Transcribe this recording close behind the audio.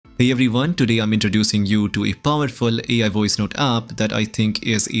Hey everyone, today I'm introducing you to a powerful AI voice note app that I think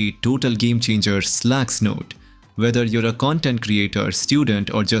is a total game changer, Slax Note. Whether you're a content creator,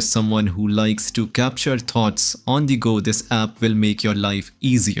 student, or just someone who likes to capture thoughts on the go, this app will make your life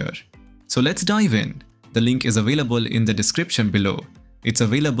easier. So let's dive in. The link is available in the description below. It's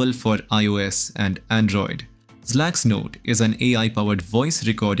available for iOS and Android. Slax Note is an AI-powered voice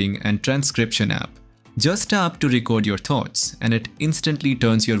recording and transcription app. Just tap to record your thoughts and it instantly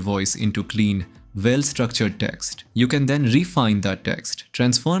turns your voice into clean, well-structured text. You can then refine that text,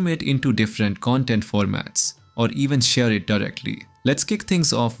 transform it into different content formats, or even share it directly. Let's kick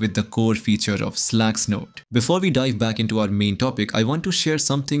things off with the core feature of Slax Note. Before we dive back into our main topic, I want to share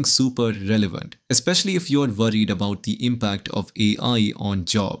something super relevant, especially if you're worried about the impact of AI on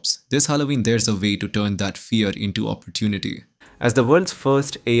jobs. This Halloween, there's a way to turn that fear into opportunity. As the world's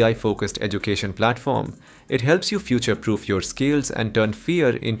first AI-focused education platform, it helps you future-proof your skills and turn fear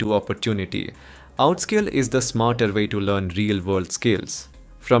into opportunity. Outskill is the smarter way to learn real-world skills.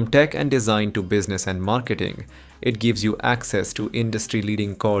 From tech and design to business and marketing, it gives you access to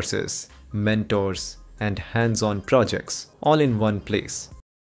industry-leading courses, mentors, and hands-on projects, all in one place.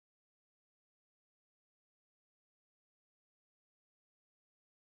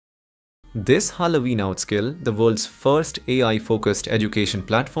 This Halloween Outskill, the world's first AI-focused education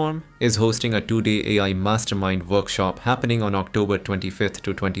platform, is hosting a 2-day AI Mastermind workshop happening on October 25th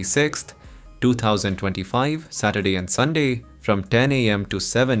to 26th, 2025, Saturday and Sunday, from 10 a.m. to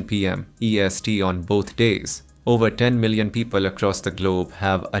 7 p.m. EST on both days. Over 10 million people across the globe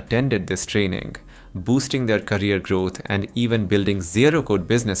have attended this training, boosting their career growth and even building zero-code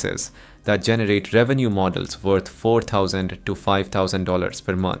businesses that generate revenue models worth $4,000 to $5,000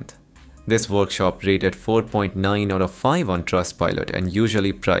 per month. This workshop, rated 4.9 out of 5 on Trustpilot and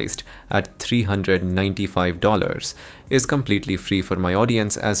usually priced at $395, is completely free for my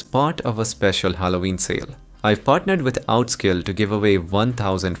audience as part of a special Halloween sale. I've partnered with Outskill to give away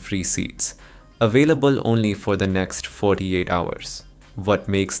 1,000 free seats, available only for the next 48 hours. What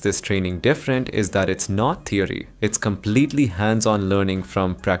makes this training different is that it's not theory, it's completely hands-on learning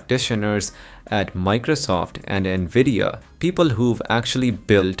from practitioners at Microsoft and Nvidia, people who've actually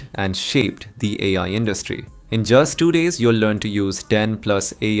built and shaped the AI industry. In just 2 days, you'll learn to use 10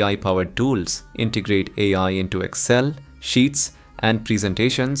 plus AI-powered tools, integrate AI into Excel, Sheets, and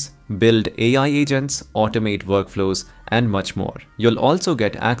presentations, build AI agents, automate workflows, and much more. You'll also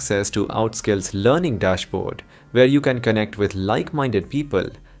get access to Outskill's learning dashboard, where you can connect with like-minded people,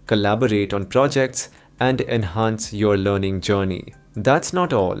 collaborate on projects, and enhance your learning journey. That's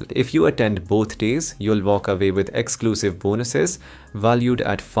not all. If you attend both days, you'll walk away with exclusive bonuses valued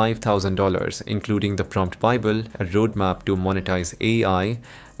at $5,000, including the Prompt Bible, a roadmap to monetize AI,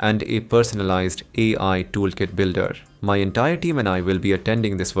 and a personalized AI toolkit builder. My entire team and I will be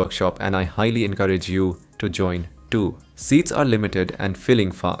attending this workshop, and I highly encourage you to join too. Seats are limited and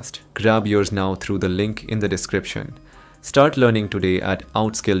filling fast. Grab yours now through the link in the description. Start learning today at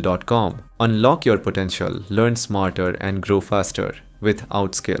outskill.com. Unlock your potential, learn smarter, and grow faster with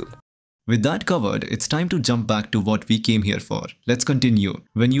Outskill. With that covered, it's time to jump back to what we came here for. Let's continue.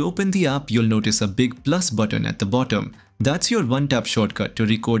 When you open the app, you'll notice a big plus button at the bottom. That's your one-tap shortcut to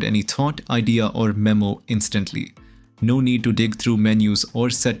record any thought, idea, or memo instantly. No need to dig through menus or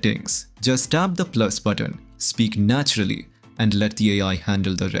settings. Just tap the plus button, speak naturally, and let the AI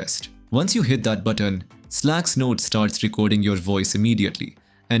handle the rest. Once you hit that button, Slax Note starts recording your voice immediately.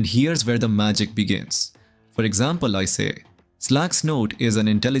 And here's where the magic begins. For example, I say, Slax Note is an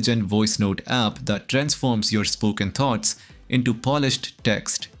intelligent voice note app that transforms your spoken thoughts into polished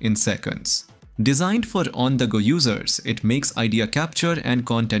text in seconds. Designed for on-the-go users, it makes idea capture and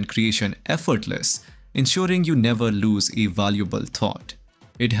content creation effortless, ensuring you never lose a valuable thought.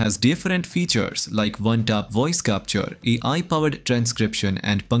 It has different features like one-tap voice capture, AI-powered transcription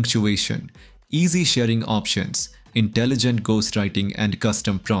and punctuation, easy sharing options, intelligent ghostwriting, and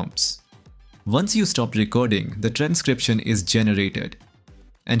custom prompts. Once you stop recording, the transcription is generated.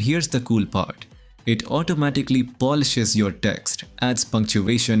 And here's the cool part. It automatically polishes your text, adds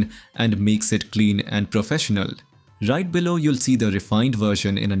punctuation, and makes it clean and professional. Right below, you'll see the refined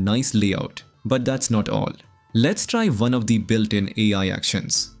version in a nice layout. But that's not all. Let's try one of the built-in AI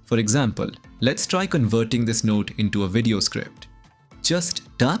actions. For example, let's try converting this note into a video script. Just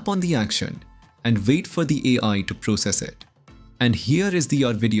tap on the action and wait for the AI to process it. And here is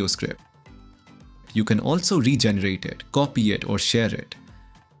your video script. You can also regenerate it, copy it, or share it.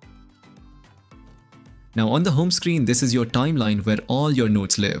 Now on the home screen, this is your timeline where all your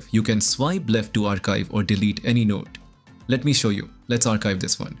notes live. You can swipe left to archive or delete any note. Let me show you. Let's archive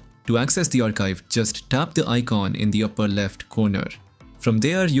this one. To access the archive, just tap the icon in the upper left corner. From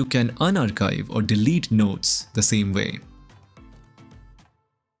there, you can unarchive or delete notes the same way.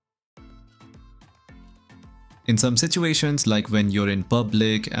 In some situations, like when you're in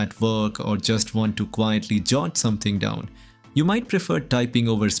public, at work, or just want to quietly jot something down, you might prefer typing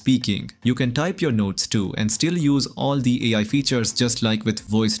over speaking. You can type your notes too and still use all the AI features just like with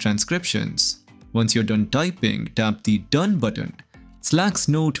voice transcriptions. Once you're done typing, tap the Done button. Slax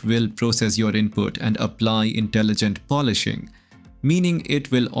Note will process your input and apply intelligent polishing, meaning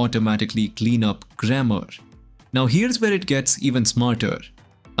it will automatically clean up grammar. Now here's where it gets even smarter.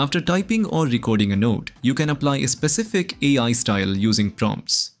 After typing or recording a note, you can apply a specific AI style using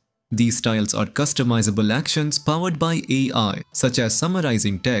prompts. These styles are customizable actions powered by AI, such as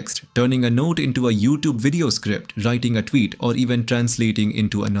summarizing text, turning a note into a YouTube video script, writing a tweet, or even translating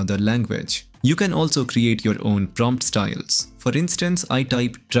into another language. You can also create your own prompt styles. For instance, I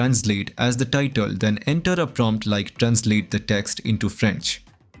type translate as the title, then enter a prompt like translate the text into French.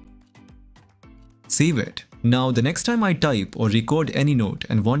 Save it. Now the next time I type or record any note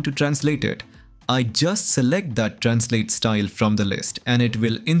and want to translate it, I just select that translate style from the list and it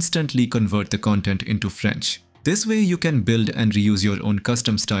will instantly convert the content into French. This way you can build and reuse your own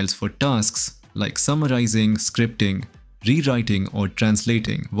custom styles for tasks like summarizing, scripting, rewriting, or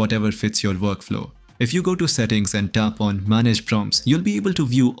translating, whatever fits your workflow. If you go to settings and tap on manage prompts, you'll be able to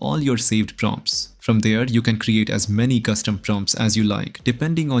view all your saved prompts. From there, you can create as many custom prompts as you like,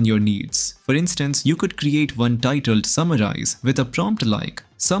 depending on your needs. For instance, you could create one titled summarize with a prompt like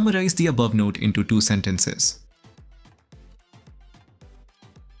summarize the above note into 2 sentences.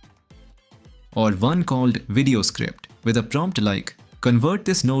 Or one called video script with a prompt like convert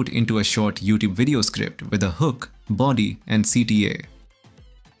this note into a short YouTube video script with a hook, body, and CTA.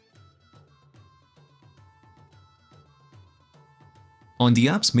 On the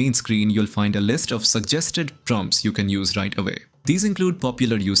app's main screen, you'll find a list of suggested prompts you can use right away. These include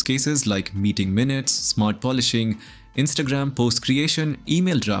popular use cases like meeting minutes, smart polishing, Instagram post creation,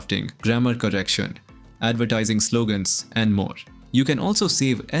 email drafting, grammar correction, advertising slogans, and more. You can also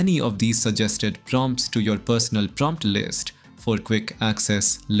save any of these suggested prompts to your personal prompt list for quick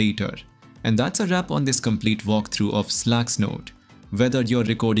access later. And that's a wrap on this complete walkthrough of Slax Note. Whether you're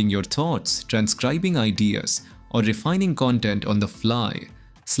recording your thoughts, transcribing ideas, or refining content on the fly,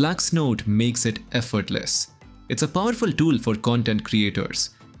 Slax Note makes it effortless. It's a powerful tool for content creators,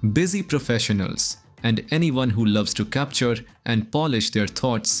 busy professionals, and anyone who loves to capture and polish their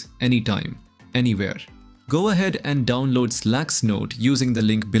thoughts anytime, anywhere. Go ahead and download Slax Note using the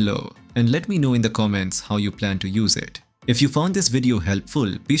link below and let me know in the comments how you plan to use it. If you found this video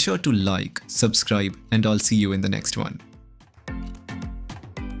helpful, be sure to like, subscribe, and I'll see you in the next one.